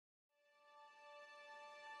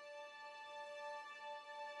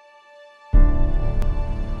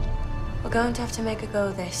We're going to have to make a go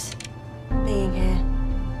of this. Being here.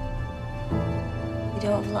 We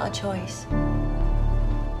don't have a lot of choice.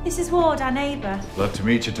 This is Ward, our neighbour. Glad to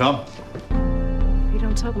meet you, Tom. You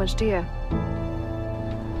don't talk much, do you?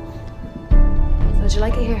 So did you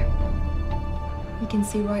like it here? You can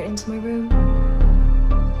see right into my room.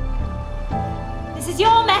 This is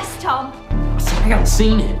your mess, Tom. I haven't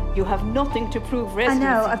seen it. You have nothing to prove residency.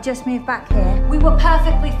 I know, I've just moved back here. We were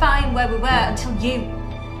perfectly fine where we were until you.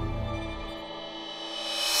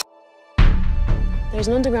 There's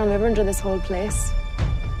an underground river under this whole place.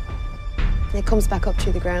 And it comes back up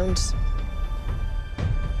through the ground.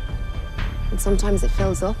 And sometimes it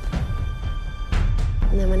fills up.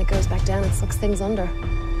 And then when it goes back down, it sucks things under.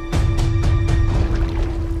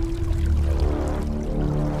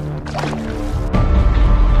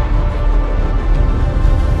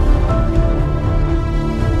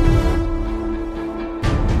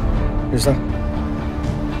 Who's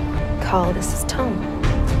that? Carl, this is Tom.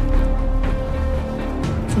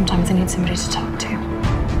 Sometimes I need somebody to talk to.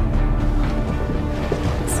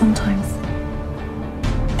 Sometimes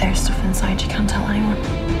there's stuff inside you can't tell anyone.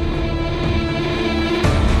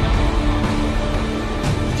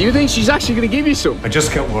 Do you think she's actually going to give you some? I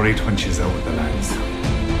just get worried when she's out with the lads.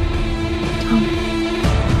 Tom,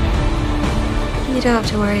 You don't have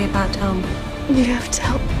to worry about Tom. you have to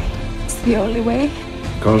help me. It's the only way.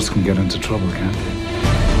 Girls can get into trouble, can't they?